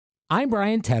I'm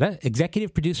Brian Tetta,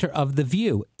 executive producer of The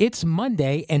View. It's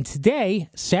Monday, and today,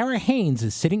 Sarah Haynes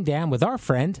is sitting down with our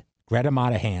friend, Gretta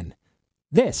Monahan.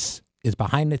 This is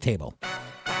Behind the Table.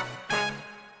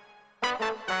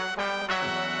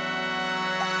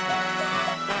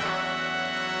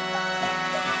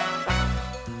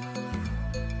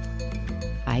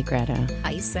 Hi, Gretta.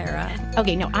 Hi, Sarah.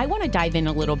 Okay, now I want to dive in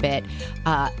a little bit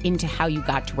into how you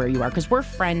got to where you are, because we're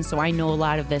friends, so I know a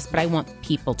lot of this, but I want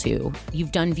people to.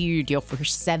 You've done View Your Deal for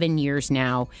 7 years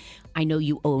now. I know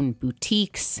you own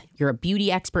boutiques. You're a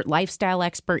beauty expert, lifestyle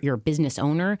expert. You're a business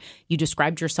owner. You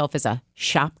described yourself as a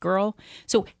shop girl.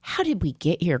 So how did we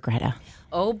get here, Gretta?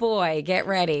 Oh boy, get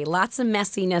ready. Lots of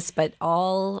messiness, but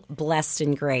all blessed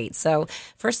and great. So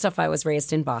first off, I was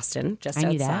raised in Boston, just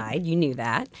outside. You knew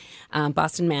that.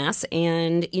 Boston, Mass.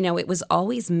 And, it was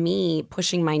always me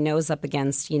pushing my nose up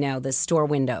against, the store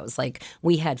windows. Like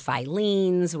we had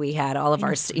Filene's, we had all of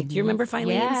our, do you remember Filene's?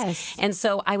 Yes. And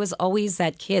so I was always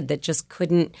that kid that just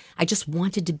couldn't, I just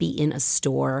wanted to be in a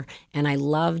store, and I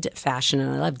loved fashion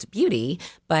and I loved beauty,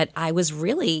 but I was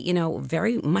really,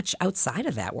 very much outside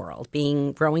of that world.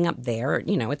 Growing up there,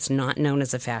 it's not known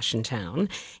as a fashion town.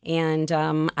 And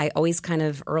I always kind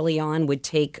of early on would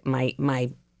take my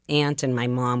aunt and my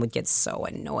mom would get so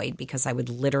annoyed because I would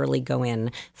literally go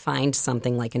in, find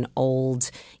something like an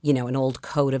old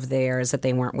coat of theirs that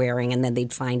they weren't wearing, and then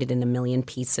they'd find it in a million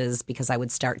pieces because I would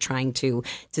start trying to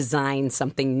design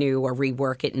something new or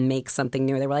rework it and make something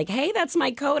new. They were like, hey, that's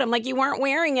my coat. I'm like, you weren't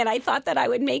wearing it. I thought that I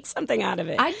would make something out of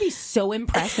it. I'd be so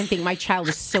impressed and think my child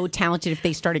is so talented if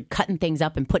they started cutting things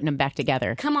up and putting them back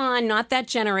together. Come on, not that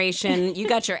generation. You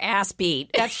got your ass beat.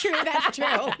 That's true.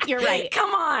 You're right.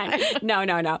 Come on. No.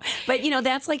 But,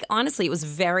 that's like, honestly,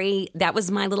 that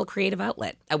was my little creative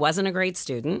outlet. I wasn't a great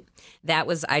student.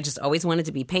 I just always wanted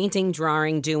to be painting,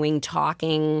 drawing, doing,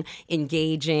 talking,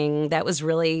 engaging. That was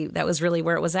really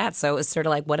where it was at. So it was sort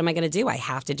of like, what am I going to do? I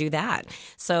have to do that.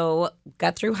 So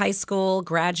got through high school,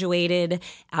 graduated,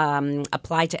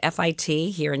 applied to FIT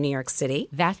here in New York City.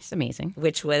 That's amazing.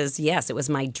 Which was, yes, it was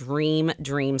my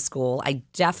dream school. I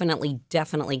definitely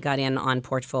got in on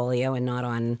portfolio and not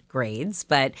on grades.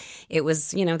 But it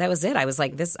was, that was it. I was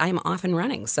like, I'm off and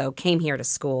running. So came here to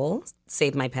school,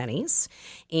 saved my pennies,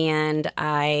 and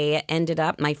I ended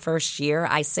up my first year,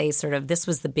 I say sort of this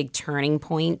was the big turning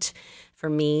point for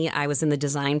me. I was in the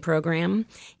design program,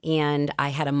 and I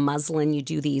had a muslin. You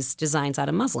do these designs out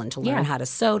of muslin to learn how to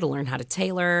sew, to learn how to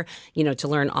tailor, to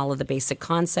learn all of the basic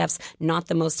concepts. Not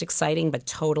the most exciting, but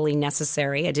totally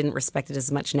necessary. I didn't respect it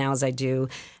as much now as I do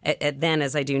then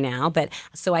as I do now. But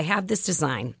so I have this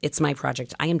design. It's my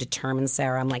project. I am determined,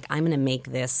 Sarah. I'm like, I'm going to make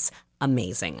this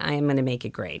amazing. I am going to make it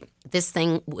great. This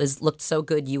thing looked so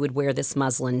good you would wear this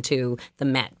muslin to the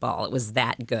Met Ball. It was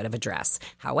that good of a dress.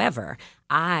 However,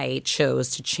 I chose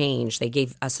to change. They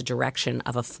gave us a direction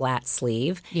of a flat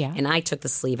sleeve, and I took the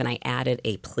sleeve and I added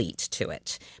a pleat to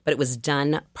it. But it was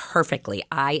done perfectly.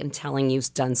 I am telling you, it's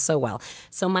done so well.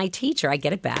 So my teacher, I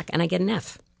get it back and I get an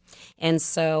F. And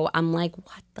so I'm like,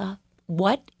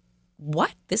 what?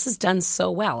 This is done so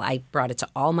well. I brought it to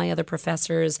all my other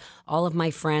professors, all of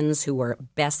my friends who were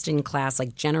best in class,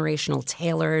 like generational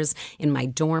tailors in my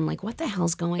dorm. Like, what the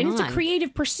hell's going on? And it's a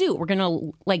creative pursuit. We're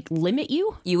going to, limit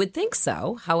you? You would think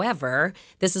so. However,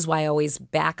 this is why I always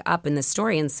back up in the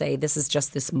story and say this is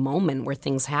just this moment where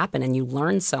things happen and you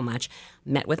learn so much.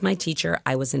 Met with my teacher.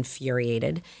 I was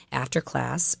infuriated after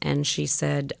class, and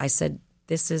I said,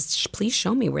 please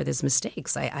show me where there's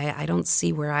mistakes. I don't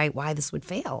see why this would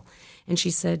fail. And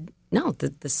she said, no,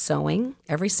 the sewing,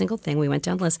 every single thing, we went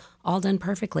down the list, all done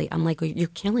perfectly. I'm like, you're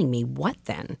killing me. What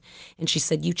then? And she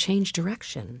said, you changed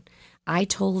direction. I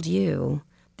told you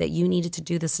that you needed to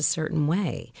do this a certain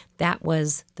way. That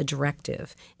was the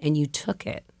directive. And you took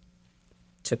it.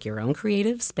 Took your own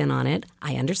creative spin on it.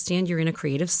 I understand you're in a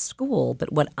creative school,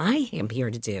 but what I am here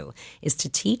to do is to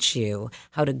teach you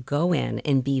how to go in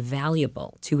and be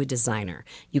valuable to a designer.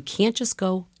 You can't just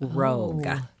go rogue.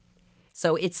 Oh.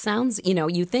 So it sounds,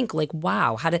 you think like,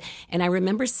 wow, and I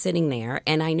remember sitting there,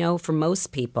 and I know for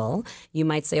most people, you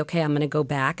might say, okay, I'm going to go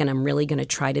back and I'm really going to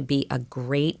try to be a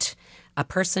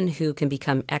person who can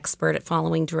become expert at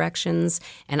following directions.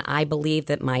 And I believe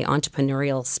that my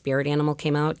entrepreneurial spirit animal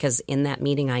came out because in that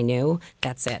meeting I knew,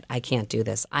 that's it. I can't do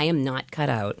this. I am not cut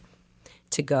out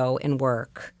to go and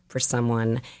work for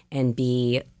someone and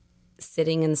be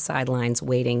sitting in the sidelines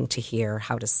waiting to hear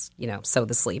how to, sew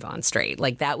the sleeve on straight.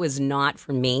 Like, that was not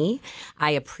for me.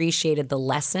 I appreciated the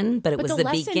lesson, but it was the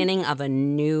beginning of a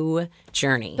new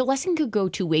journey. The lesson could go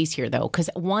two ways here, though, because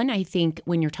one, I think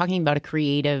when you're talking about a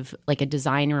creative, like a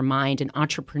designer mind, an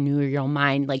entrepreneurial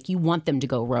mind, like you want them to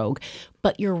go rogue.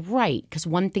 But you're right, because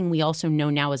one thing we also know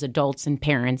now as adults and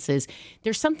parents is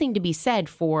there's something to be said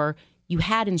for you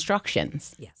had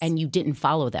instructions and you didn't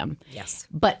follow them. Yes.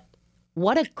 But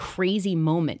what a crazy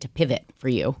moment to pivot for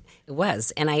you. It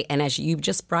was. And as you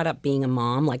just brought up being a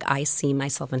mom, like I see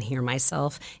myself and hear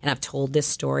myself, and I've told this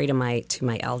story to my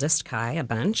eldest, Kai, a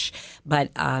bunch.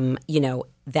 But,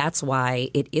 that's why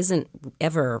it isn't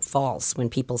ever false when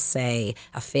people say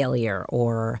a failure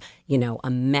or, a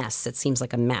mess. It seems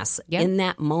like a mess. Yep. In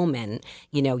that moment,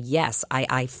 yes,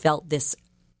 I felt this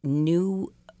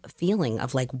new feeling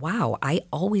of like, wow, I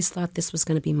always thought this was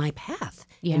going to be my path.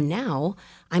 Yeah. And now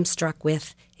I'm struck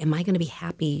with, am I going to be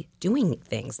happy doing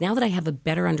things? Now that I have a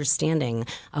better understanding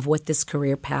of what this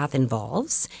career path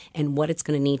involves and what it's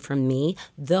going to need from me,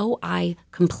 though I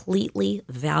completely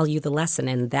value the lesson,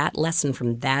 and that lesson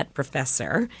from that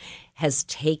professor has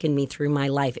taken me through my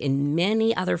life in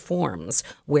many other forms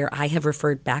where I have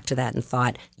referred back to that and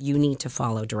thought, you need to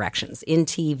follow directions. In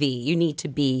TV, you need to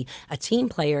be a team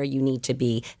player. You need to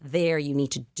be there. You need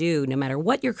to do, no matter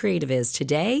what your creative is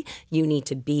today, you need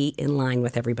to be in line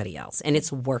with everybody else. And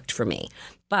it's worked for me.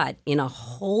 But in a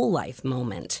whole life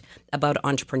moment about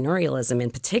entrepreneurialism in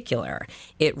particular,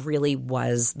 it really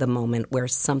was the moment where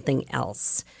something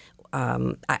else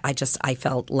I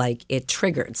felt like it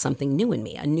triggered something new in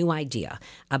me, a new idea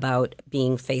about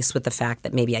being faced with the fact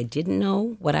that maybe I didn't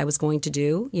know what I was going to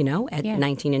do, at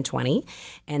 19 and 20.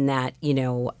 And that,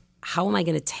 how am I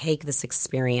going to take this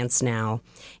experience now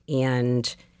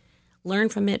and learn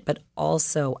from it, but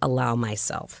also allow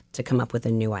myself to come up with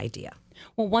a new idea?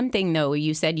 Well, one thing, though,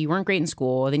 you said you weren't great in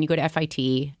school. Then you go to FIT.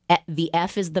 The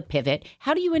F is the pivot.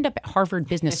 How do you end up at Harvard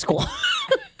Business School?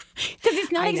 Because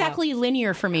it's not exactly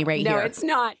linear for me here. No, it's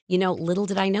not. Little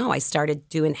did I know. I started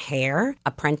doing hair,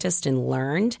 apprenticed and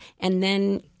learned, and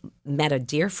then met a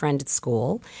dear friend at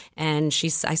school. And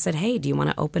I said, hey, do you want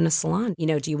to open a salon?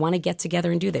 Do you want to get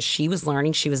together and do this? She was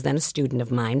learning. She was then a student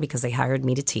of mine because they hired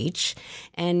me to teach.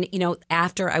 And,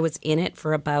 after I was in it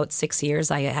for about 6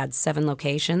 years, I had 7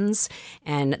 locations.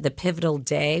 And the pivotal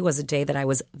day was a day that I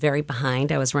was very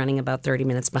behind. I was running about 30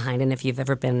 minutes behind. And if you've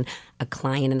ever been a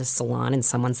client in a salon and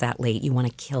someone's that late, you want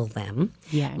to kill them.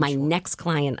 Yeah, My next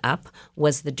client up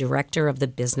was the director of the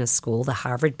business school, the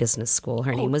Harvard Business School.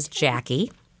 Her name was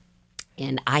Jackie.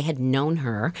 And I had known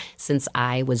her since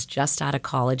I was just out of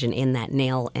college and in that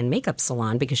nail and makeup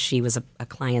salon because she was a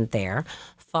client there,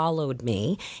 followed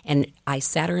me. And I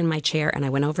sat her in my chair and I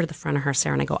went over to the front of her,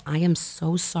 Sarah, and I go, I am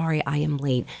so sorry I am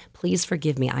late. Please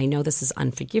forgive me. I know this is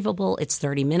unforgivable. It's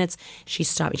 30 minutes. She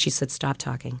stopped me. She said, stop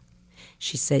talking.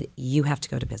 She said, you have to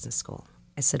go to business school.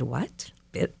 I said, what?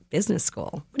 Business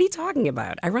school? What are you talking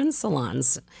about? I run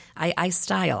salons. I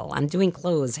style. I'm doing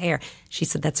clothes, hair. She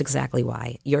said, that's exactly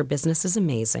why. Your business is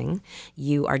amazing.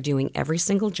 You are doing every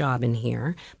single job in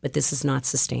here, but this is not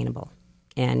sustainable.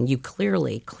 And you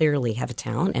clearly have a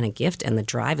talent and a gift and the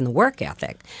drive and the work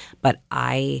ethic. But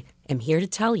I am here to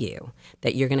tell you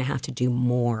that you're going to have to do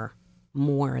more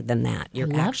than that.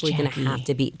 You're actually going to have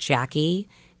to be Jackie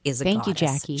is a goddess. Thank you,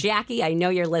 Jackie. Jackie, I know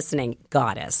you're listening.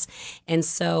 Goddess. And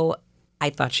so I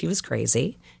thought she was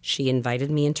crazy. She invited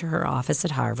me into her office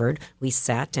at Harvard. We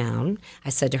sat down. I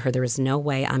said to her, there is no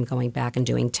way I'm going back and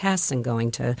doing tests and going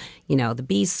to, the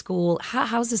B school.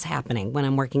 How's this happening when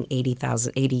I'm working 80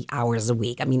 hours a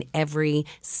week? I mean, every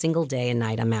single day and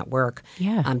night I'm at work.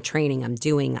 Yeah. I'm training.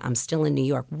 I'm still in New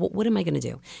York. What am I going to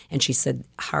do? And she said,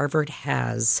 Harvard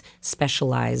has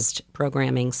specialized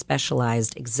programming,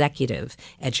 specialized executive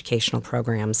educational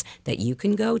programs that you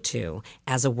can go to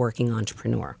as a working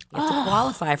entrepreneur. You have to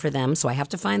qualify for them, so I have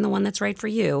to find the one that's right for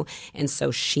you. And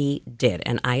so she did.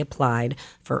 And I applied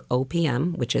for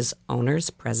OPM, which is Owners,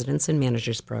 Presidents, and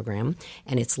Managers Program.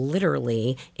 And it's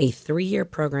literally a 3-year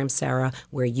program, Sarah,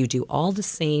 where you do all the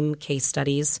same case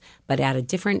studies, but at a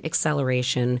different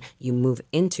acceleration. I moved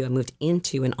into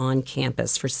an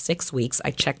on-campus for 6 weeks.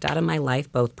 I checked out of my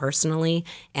life, both personally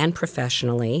and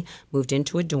professionally, moved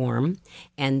into a dorm,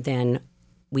 and then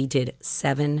we did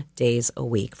 7 days a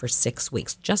week for 6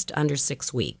 weeks, just under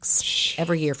 6 weeks,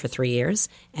 every year for 3 years.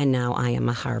 And now I am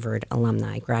a Harvard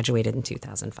alumni, graduated in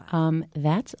 2005.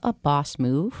 That's a boss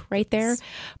move right there.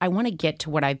 I want to get to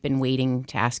what I've been waiting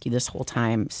to ask you this whole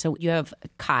time. So you have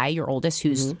Kai, your oldest,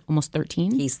 who's almost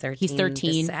 13. He's 13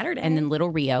 this Saturday. And then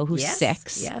little Rio, who's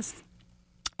 6. Yes.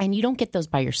 And you don't get those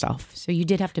by yourself. So you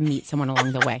did have to meet someone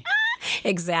along the way.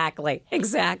 Exactly.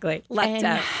 Lucked And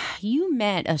out. you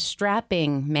met a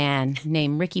strapping man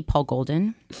named Ricky Paul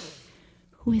Golden,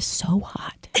 who is so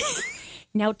hot.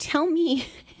 Now tell me,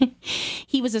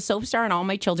 he was a soap star in All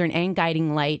My Children and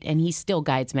Guiding Light, and he still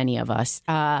guides many of us.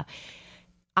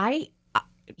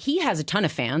 He has a ton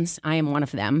of fans. I am one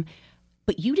of them.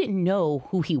 But you didn't know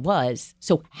who he was.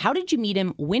 So how did you meet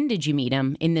him? When did you meet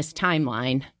him in this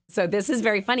timeline? So this is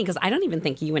very funny because I don't even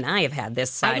think you and I have had this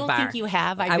sidebar. I don't think you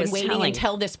have. I've been waiting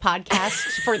until this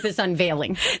podcast for this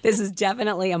unveiling. This is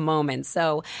definitely a moment.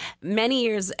 So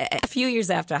a few years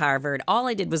after Harvard, all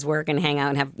I did was work and hang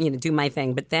out and do my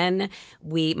thing. But then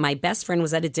my best friend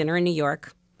was at a dinner in New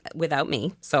York without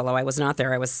me, solo. I was not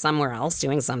there. I was somewhere else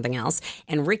doing something else.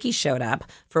 And Ricky showed up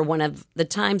for one of the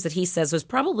times that he says was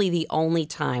probably the only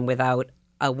time without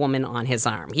a woman on his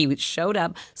arm. He showed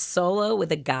up solo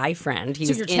with a guy friend. He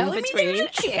was you're in telling between. me there's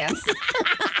a chance.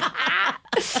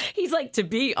 He's like, to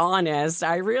be honest,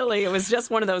 it was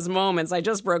just one of those moments. I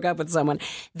just broke up with someone.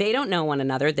 They don't know one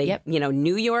another. They,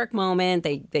 New York moment.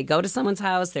 They go to someone's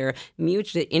house. They're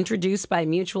introduced by a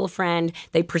mutual friend.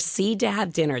 They proceed to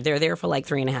have dinner. They're there for like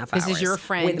 3.5 hours. This is your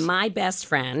friend? With my best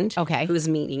friend, okay, who's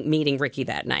meeting Ricky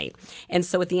that night. And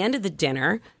so at the end of the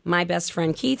dinner, my best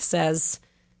friend Keith says,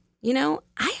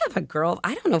 I have a girl.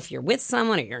 I don't know if you're with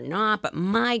someone or you're not, but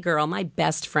my girl, my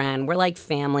best friend, we're like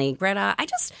family. Gretta, I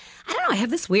don't know. I have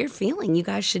this weird feeling you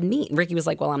guys should meet. And Ricky was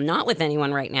like, well, I'm not with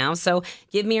anyone right now, so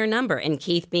give me your number. And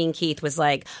Keith, being Keith, was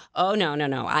like, oh, no.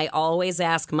 I always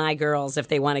ask my girls if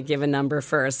they want to give a number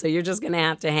first, so you're just going to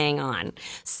have to hang on.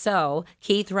 So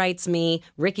Keith writes me,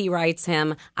 Ricky writes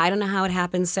him. I don't know how it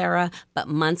happened, Sarah, but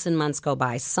months and months go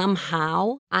by.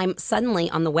 Somehow, I'm suddenly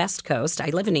on the West Coast. I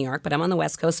live in New York, but I'm on the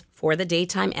West Coast for the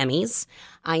daytime Emmys.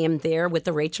 I am there with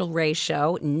the Rachel Ray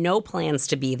show. No plans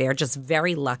to be there, just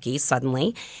very lucky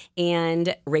suddenly.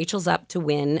 And Rachel's up to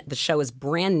win. The show is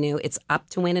brand new. It's up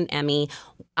to win an Emmy.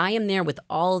 I am there with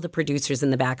all of the producers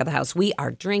in the back of the house. We are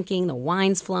drinking, the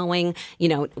wine's flowing.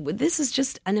 This is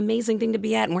just an amazing thing to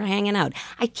be at, and we're hanging out.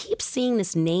 I keep seeing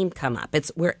this name come up.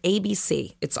 We're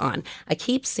ABC. It's on. I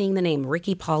keep seeing the name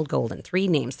Ricky Paul Golden. 3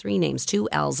 names, 2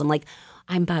 L's. I'm like,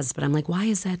 I'm buzzed, but I'm like, why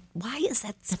is that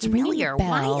familiar?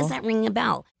 Why is that ringing a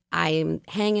bell? I'm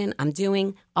hanging, I'm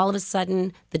doing, all of a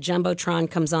sudden, the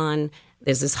Jumbotron comes on.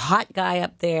 There's this hot guy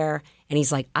up there, and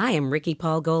he's like, I am Ricky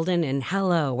Paul Golden, and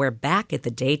hello, we're back at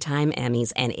the Daytime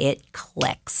Emmys, and it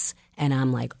clicks. And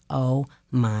I'm like, oh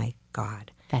my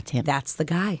God. That's him. That's the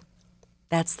guy.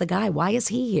 Why is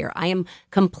he here? I am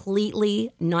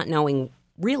completely not knowing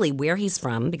really where he's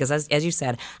from, because as you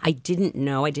said, I didn't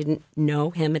know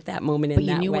him at that moment in that way.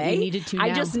 But you knew what you needed to know.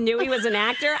 I just knew he was an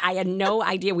actor. I had no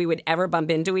idea we would ever bump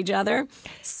into each other.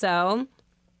 So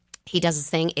he does his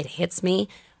thing. It hits me.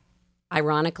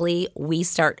 Ironically,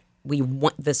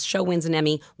 this show wins an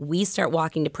Emmy. We start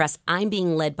walking to press. I'm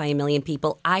being led by a million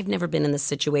people. I've never been in this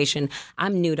situation.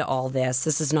 I'm new to all this.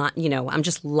 This is not, I'm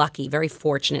just lucky, very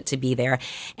fortunate to be there.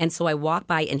 And so I walk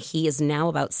by, and he is now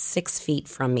about 6 feet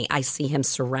from me. I see him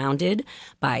surrounded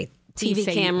by TV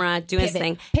camera, doing his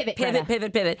thing.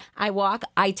 Pivot.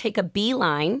 I take a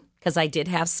beeline, because I did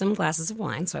have some glasses of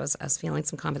wine, so I was feeling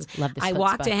some confidence. Love this. I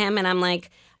walk to him, and I'm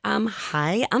like,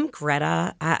 hi, I'm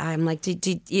Gretta. I'm like,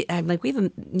 we have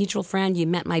a mutual friend. You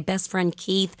met my best friend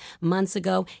Keith months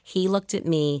ago. He looked at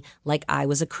me like I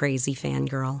was a crazy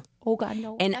fangirl. Oh, God,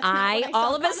 no. And I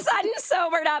all of a sudden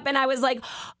sobered up, and I was like,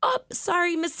 oh,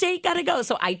 sorry, mistake, gotta go.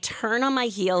 So I turn on my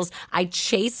heels. I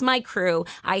chase my crew.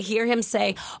 I hear him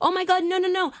say, oh, my God,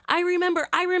 no. I remember.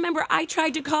 I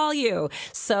tried to call you.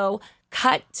 So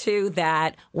cut to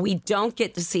that. We don't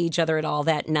get to see each other at all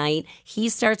that night. He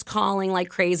starts calling like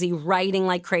crazy, writing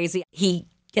like crazy. He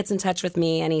gets in touch with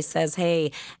me and he says,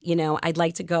 hey, I'd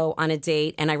like to go on a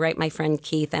date. And I write my friend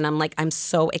Keith, and I'm like, I'm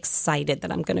so excited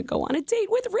that I'm going to go on a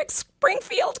date with Rick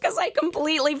Springfield, because I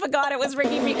completely forgot it was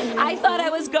Ricky. I thought I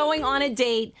was going on a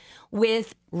date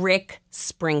with Rick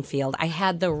Springfield. I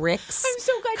had the Ricks. I'm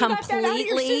so glad you got that out of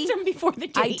your system before the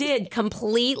date. I did.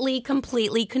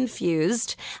 Completely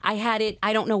confused. I had it.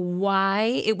 I don't know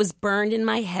why it was burned in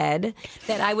my head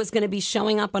that I was going to be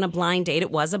showing up on a blind date.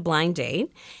 It was a blind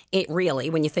date. It really,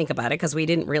 when you think about it, because we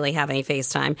didn't really have any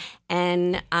FaceTime.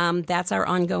 And that's our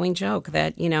ongoing joke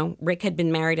that, Rick had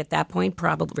been married at that point,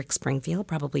 probably Rick Springfield,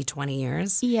 probably 20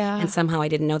 years. Yeah. And somehow I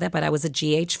didn't know that, but I was a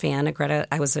GH fan,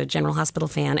 I was a General Hospital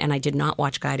fan, and I did not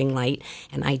watch Guiding Light,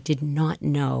 and I did not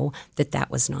know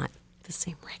that was not the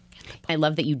same Rick. I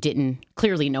love that you didn't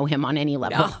clearly know him on any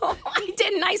level. No, I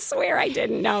didn't. I swear I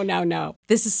didn't. No.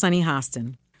 This is Sunny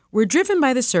Hostin. We're driven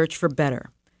by the search for better.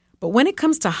 But when it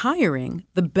comes to hiring,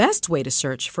 the best way to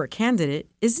search for a candidate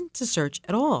isn't to search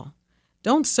at all.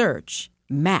 Don't search,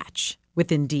 match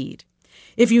with Indeed.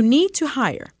 If you need to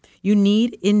hire, you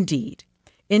need Indeed.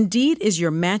 Indeed is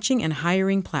your matching and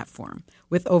hiring platform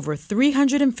with over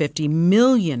 350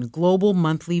 million global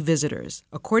monthly visitors,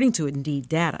 according to Indeed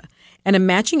data, and a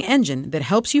matching engine that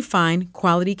helps you find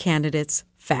quality candidates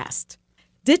fast.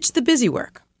 Ditch the busy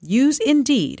work. Use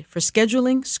Indeed for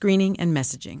scheduling, screening, and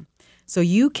messaging so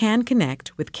you can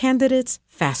connect with candidates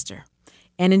faster.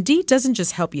 And Indeed doesn't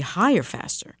just help you hire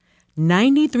faster.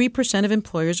 93% of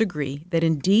employers agree that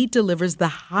Indeed delivers the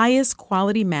highest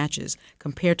quality matches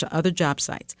compared to other job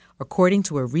sites, according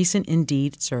to a recent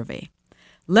Indeed survey.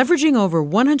 Leveraging over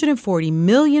 140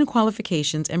 million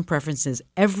qualifications and preferences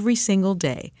every single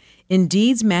day,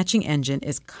 Indeed's matching engine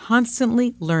is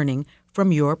constantly learning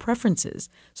from your preferences.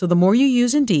 So the more you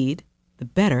use Indeed, the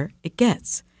better it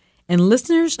gets. And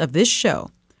listeners of this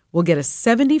show will get a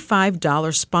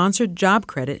 $75 sponsored job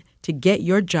credit to get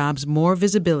your jobs more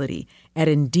visibility at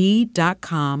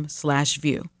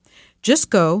Indeed.com/view. Just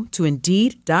go to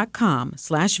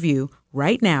Indeed.com/view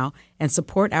right now and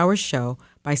support our show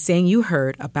by saying you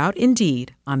heard about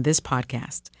Indeed on this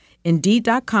podcast.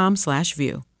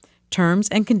 Indeed.com/view. Terms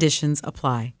and conditions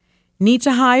apply. Need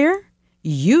to hire?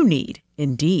 You need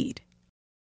Indeed.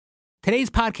 Today's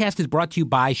podcast is brought to you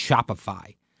by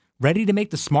Shopify. Ready to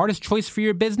make the smartest choice for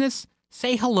your business?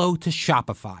 Say hello to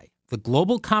Shopify, the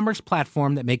global commerce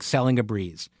platform that makes selling a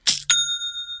breeze.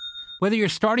 Whether you're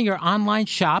starting your online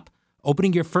shop,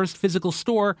 opening your first physical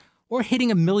store, or hitting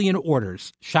 1 million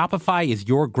orders, Shopify is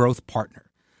your growth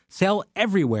partner. Sell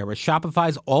everywhere with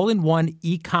Shopify's all-in-one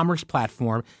e-commerce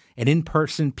platform and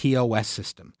in-person POS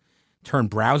system. Turn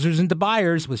browsers into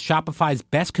buyers with Shopify's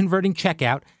best-converting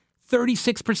checkout,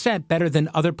 36% better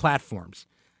than other platforms.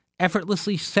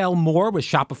 Effortlessly sell more with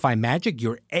Shopify Magic,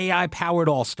 your AI-powered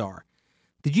all-star.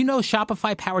 Did you know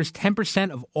Shopify powers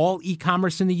 10% of all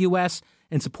e-commerce in the U.S.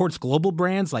 and supports global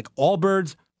brands like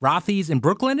Allbirds, Rothy's, and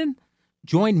Brooklinen?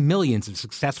 Join millions of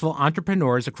successful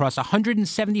entrepreneurs across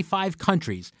 175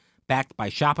 countries, backed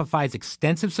by Shopify's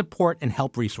extensive support and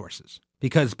help resources.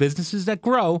 Because businesses that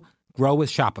grow with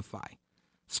Shopify.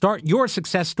 Start your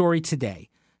success story today.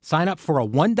 Sign up for a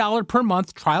 $1 per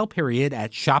month trial period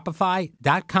at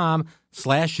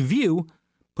shopify.com/view.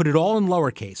 Put it all in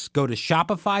lowercase. Go to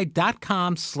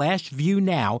shopify.com/view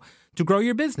now to grow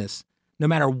your business. No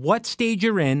matter what stage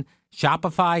you're in,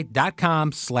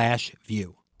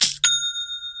 shopify.com/view.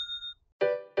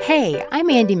 Hey,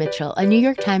 I'm Andy Mitchell, a New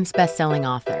York Times bestselling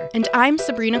author. And I'm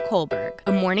Sabrina Kohlberg,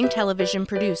 a morning television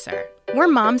producer. We're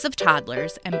moms of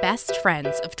toddlers and best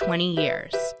friends of 20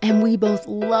 years. And we both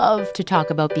love to talk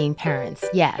about being parents,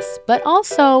 yes, but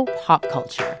also pop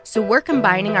culture. So we're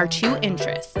combining our two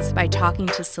interests by talking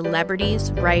to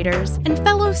celebrities, writers, and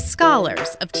fellow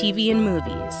scholars of TV and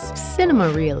movies. Cinema,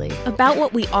 really. About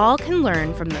what we all can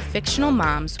learn from the fictional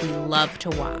moms we love to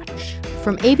watch.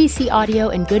 From ABC Audio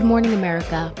and Good Morning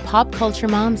America, Pop Culture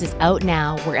Moms is out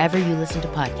now wherever you listen to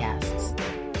podcasts.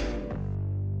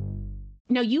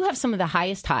 Now, you have some of the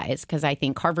highest highs because I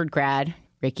think Harvard grad,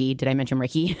 Ricky, did I mention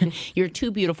Ricky? You're two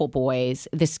beautiful boys,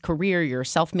 this career, you're a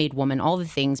self-made woman, all the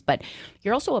things, but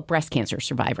you're also a breast cancer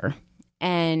survivor.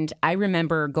 And I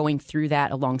remember going through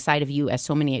that alongside of you, as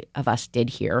so many of us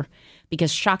did here,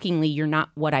 because shockingly, you're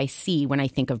not what I see when I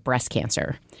think of breast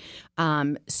cancer.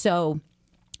 So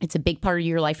it's a big part of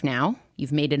your life now.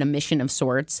 You've made it a mission of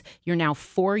sorts. You're now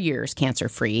 4 years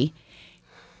cancer-free.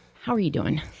 How are you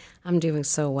doing? I'm doing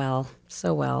so well,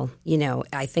 so well. You know,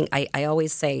 I think I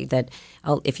always say that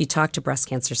if you talk to breast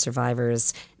cancer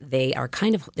survivors, they are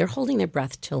they're holding their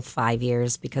breath till 5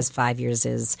 years because 5 years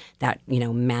is that,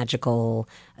 magical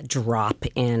drop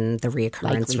in the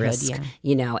reoccurrence risk,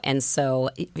 yeah. And so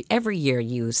every year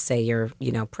you say your,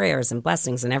 prayers and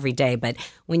blessings and every day. But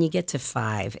when you get to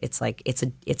 5, it's like it's a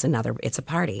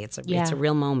party. It's a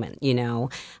real moment,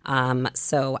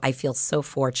 So I feel so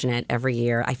fortunate every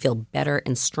year. I feel better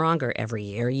and stronger every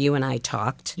year. You and I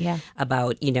talked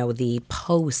about, the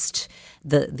post,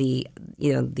 the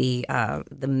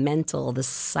mental, the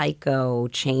psycho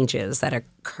changes that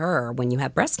occur when you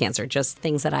have breast cancer, just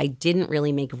things that I didn't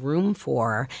really make room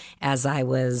for as I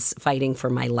was fighting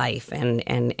for my life.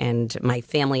 And my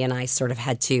family and I sort of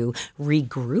had to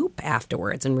regroup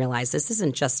afterwards and realize this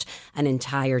isn't just an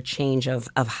entire change of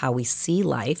how we see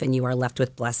life, and you are left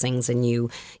with blessings, and you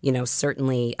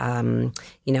certainly,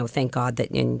 thank God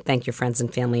that, and thank your friends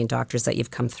and family and doctors that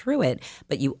you've come through it,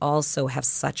 but you also have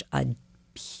such a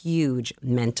huge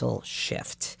mental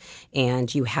shift,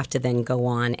 and you have to then go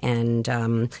on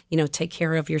and take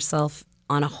care of yourself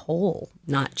on a whole,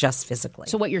 not just physically.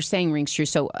 So what you're saying rings true.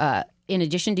 So in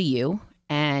addition to you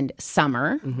and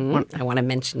Summer. I want to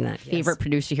mention that. Favorite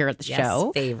producer here at the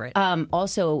show. Favorite.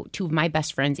 Also, two of my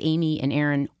best friends, Amy and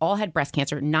Aaron, all had breast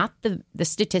cancer. Not the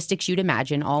statistics you'd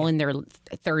imagine, all in their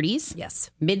 30s.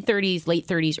 Yes. Mid-30s, late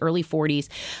 30s, early 40s.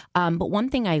 But one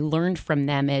thing I learned from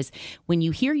them is when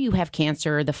you hear you have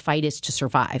cancer, the fight is to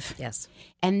survive. Yes.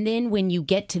 And then when you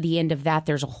get to the end of that,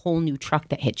 there's a whole new truck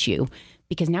that hits you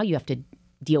because now you have to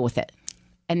deal with it.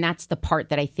 And that's the part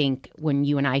that I think when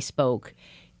you and I spoke,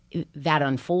 that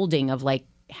unfolding of like,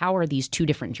 how are these two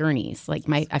different journeys? Like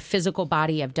a physical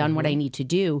body, I've done what I need to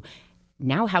do.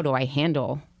 Now, how do I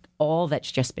handle all that's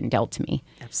just been dealt to me?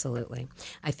 Absolutely.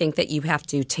 I think that you have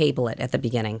to table it at the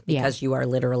beginning because you are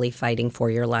literally fighting for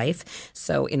your life.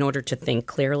 So in order to think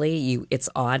clearly, it's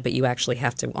odd, but you actually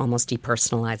have to almost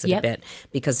depersonalize it a bit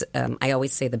because I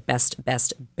always say the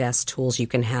best tools you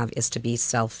can have is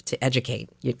to educate.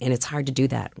 And it's hard to do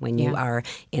that when you are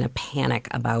in a panic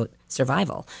about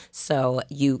survival. So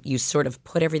you sort of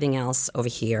put everything else over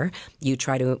here. You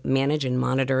try to manage and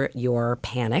monitor your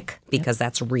panic because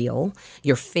that's real.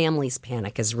 Your family's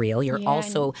panic is real. You're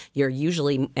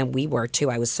usually, and we were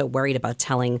too, I was so worried about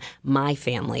telling my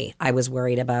family. I was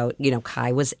worried about,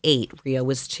 Kai was 8, Rio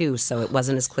was 2, so it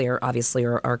wasn't as clear, obviously,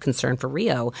 our concern for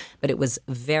Rio, but it was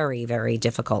very, very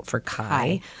difficult for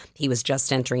Kai. He was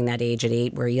just entering that age at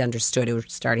 8 where he understood, he was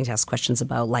starting to ask questions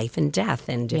about life and death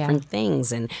and different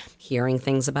things and hearing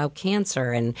things about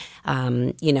cancer. And,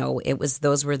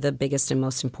 those were the biggest and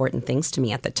most important things to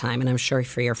me at the time. And I'm sure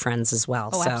for your friends as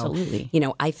well. Oh, absolutely.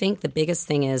 I think the biggest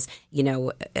thing is,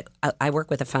 I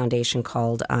work with a foundation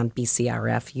called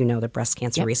BCRF, the Breast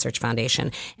Cancer Research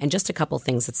Foundation. And just a couple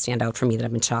things that stand out for me that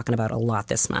I've been talking about a lot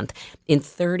this month. In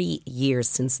 30 years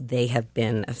since they have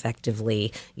been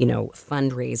effectively,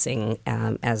 fundraising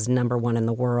as number one in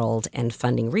the world and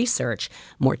funding research,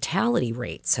 mortality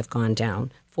rates have gone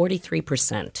down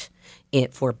 43%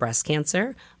 for breast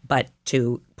cancer. But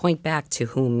to point back to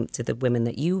the women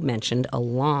that you mentioned,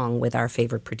 along with our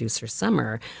favorite producer,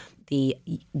 Summer, the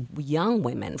young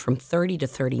women from 30 to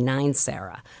 39,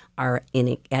 Sarah, are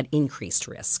at increased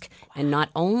risk. And not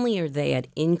only are they at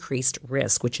increased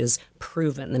risk, which is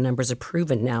proven, the numbers are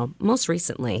proven now, most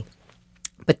recently,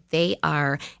 but they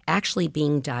are actually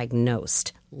being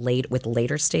diagnosed with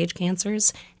later stage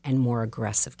cancers and more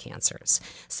aggressive cancers.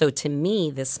 So to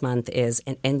me, this month is,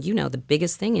 and the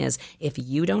biggest thing is, if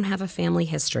you don't have a family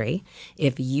history,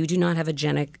 if you do not have a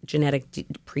genetic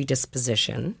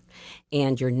predisposition,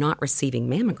 and you're not receiving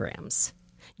mammograms,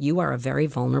 you are a very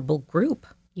vulnerable group.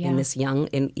 In this young,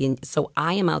 so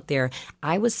I am out there.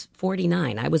 I was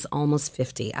 49. I was almost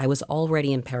 50. I was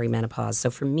already in perimenopause.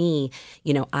 So for me,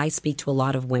 I speak to a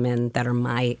lot of women that are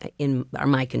my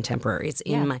contemporaries.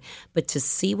 But to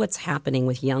see what's happening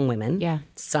with young women,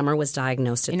 Summer was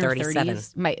diagnosed at 37.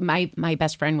 30s. My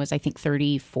best friend was, I think,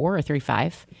 34 or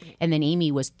 35, and then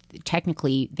Amy was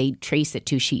technically, they trace it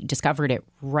to, she discovered it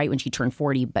right when she turned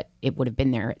 40, but it would have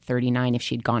been there at 39 if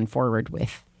she'd gone forward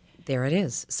with. There it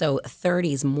is. So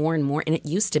 30s more and more. And it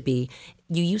used to be,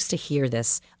 you used to hear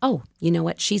this, oh, you know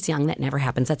what? She's young. That never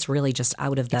happens. That's really just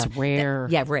out of the... It's rare.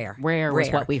 Rare. Rare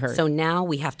was what we heard. So now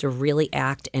we have to really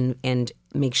act and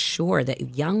make sure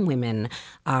that young women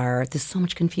are... There's so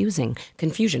much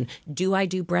confusion. Do I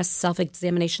do breast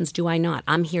self-examinations? Do I not?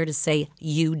 I'm here to say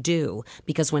you do.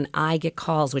 Because when I get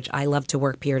calls, which I love to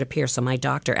work peer-to-peer, so my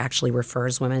doctor actually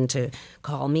refers women to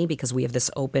call me because we have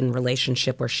this open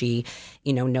relationship where she,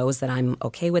 knows that I'm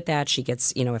okay with that. She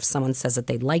gets, if someone says that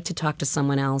they'd like to talk to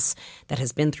someone else that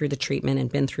has been through the treatment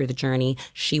and been through the journey,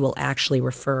 she will actually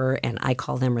refer, and I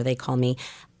call them or they call me.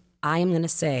 I am going to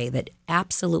say that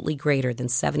absolutely greater than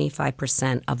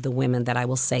 75% of the women that I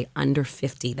will say under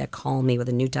 50 that call me with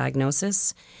a new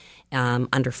diagnosis,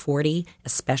 under 40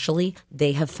 especially,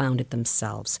 they have found it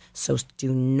themselves. So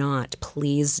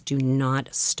please do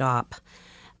not stop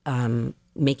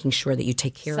making sure that you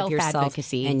take care of yourself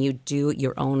Self-advocacy. And you do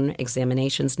your own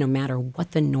examinations no matter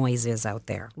what the noise is out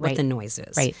there, what the noise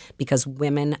is. Right. Because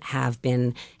women have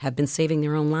been saving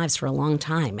their own lives for a long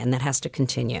time, and that has to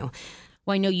continue.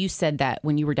 Well, I know you said that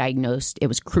when you were diagnosed, it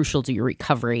was crucial to your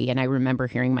recovery. And I remember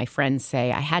hearing my friends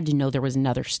say, I had to know there was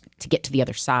to get to the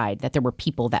other side, that there were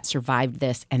people that survived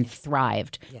this and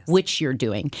thrived, which you're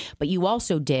doing. But you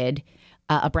also did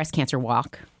a breast cancer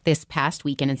walk this past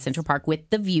weekend in Central Park with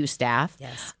the View staff.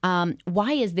 Yes.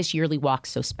 Why is this yearly walk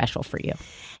so special for you?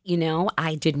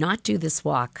 I did not do this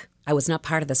walk. I was not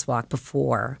part of this walk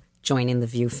before joining the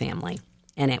View family.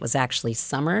 and it was actually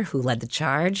Summer who led the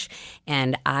charge.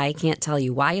 And I can't tell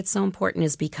you why it's so important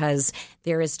is because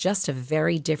there is just a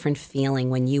very different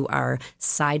feeling when you are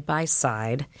side by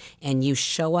side and you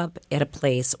show up at a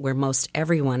place where most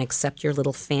everyone except your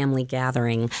little family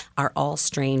gathering are all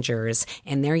strangers,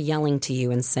 and they're yelling to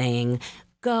you and saying,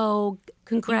 go,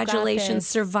 congratulations,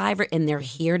 survivor. And they're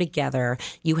here together.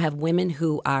 You have women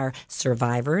who are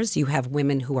survivors. You have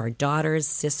women who are daughters,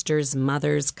 sisters,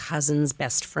 mothers, cousins,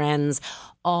 best friends,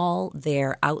 all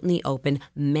there out in the open.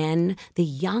 Men, the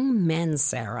young men,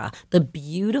 Sarah, the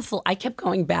beautiful, I kept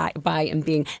going by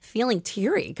and feeling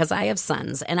teary because I have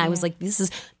sons. And I was like, this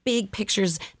is big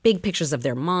pictures of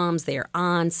their moms, their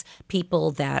aunts,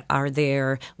 people that are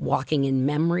there walking in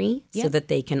memory so that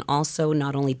they can also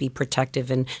not only be protective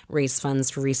and raise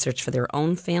funds for research for their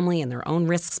own family and their own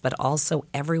risks, but also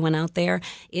everyone out there.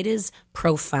 It is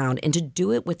profound. And to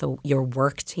do it with your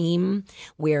work team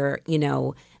where, you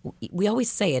know, we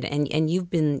always say it, and you've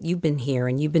been here,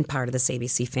 and you've been part of this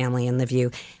ABC family and The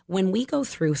View. When we go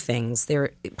through things,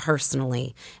 they're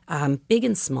personally big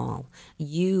and small.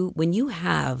 When you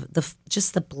have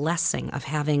just the blessing of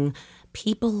having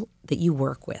people that you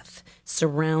work with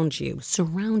surround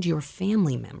your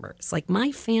family members. Like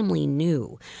my family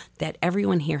knew that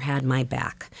everyone here had my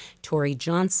back. Tori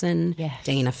Johnson,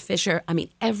 Dana Fisher. I mean,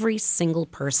 every single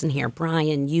person here,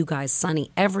 Brian, you guys,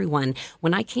 Sonny, everyone.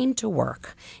 When I came to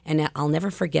work, and I'll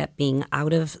never forget being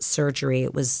out of surgery.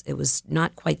 It was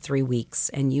not quite 3 weeks,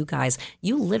 and you guys,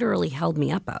 you literally held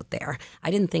me up out there.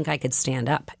 I didn't think I could stand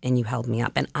up, and you held me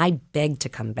up, and I begged to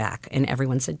come back, and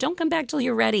everyone said, "Don't come back till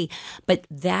you're ready." But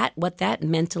what that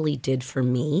mentally did for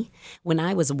me when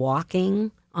I was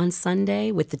walking on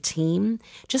Sunday with the team,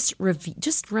 just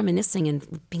reminiscing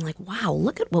and being like, wow,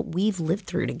 look at what we've lived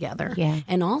through together. Yeah.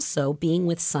 And also being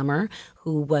with Summer,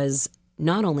 who was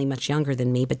not only much younger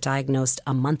than me, but diagnosed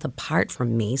a month apart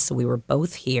from me. So we were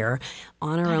both here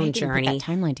on our own journey. Put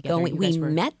that timeline together. We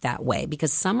met that way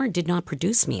because Summer did not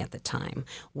produce me at the time.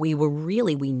 We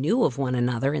knew of one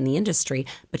another in the industry,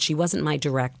 but she wasn't my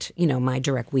direct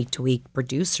week-to-week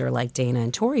producer like Dana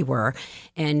and Tori were.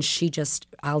 And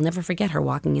I'll never forget her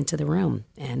walking into the room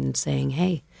and saying,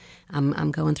 hey,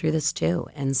 I'm going through this too.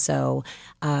 And so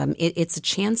it's a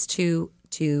chance to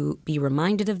be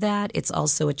reminded of that. It's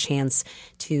also a chance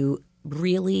to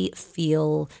really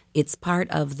feel it's part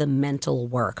of the mental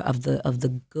work of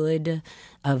the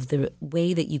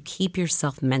way that you keep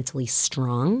yourself mentally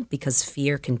strong, because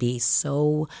fear can be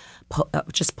so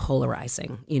just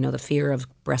polarizing. You know, the fear of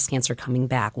breast cancer coming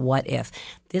back. What if?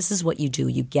 This is what you do.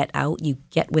 You get out, you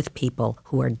get with people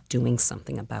who are doing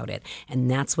something about it. And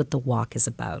that's what the walk is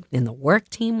about. In the work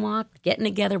team walk, getting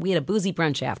together, we had a boozy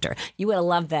brunch after. You would have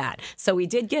loved that. So we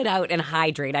did get out and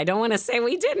hydrate. I don't want to say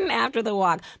we didn't after the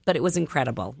walk, but it was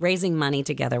incredible. Raising money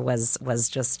together was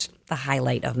just the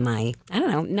highlight of my, I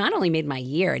don't know, not only made my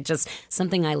year, it's just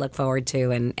something I look forward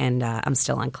to and I'm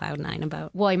still on cloud nine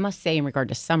about. Well, I must say in regard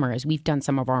to Summer, is we've done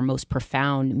some of our most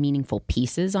profound, meaningful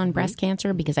pieces on breast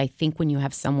cancer, because I think when you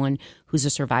have someone who's a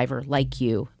survivor like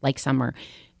you, like Summer,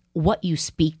 what you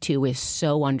speak to is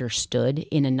so understood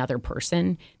in another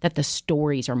person that the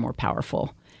stories are more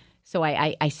powerful. So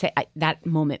I say that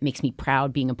moment makes me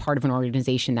proud being a part of an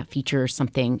organization that features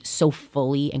something so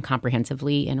fully and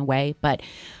comprehensively in a way. But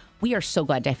we are so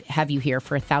glad to have you here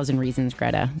for 1,000 reasons,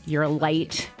 Gretta. You're a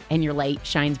light, and your light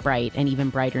shines bright and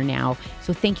even brighter now.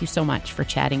 So thank you so much for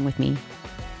chatting with me.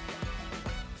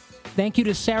 Thank you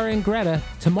to Sarah and Gretta.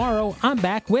 Tomorrow, I'm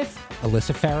back with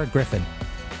Alyssa Farah Griffin.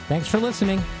 Thanks for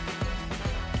listening.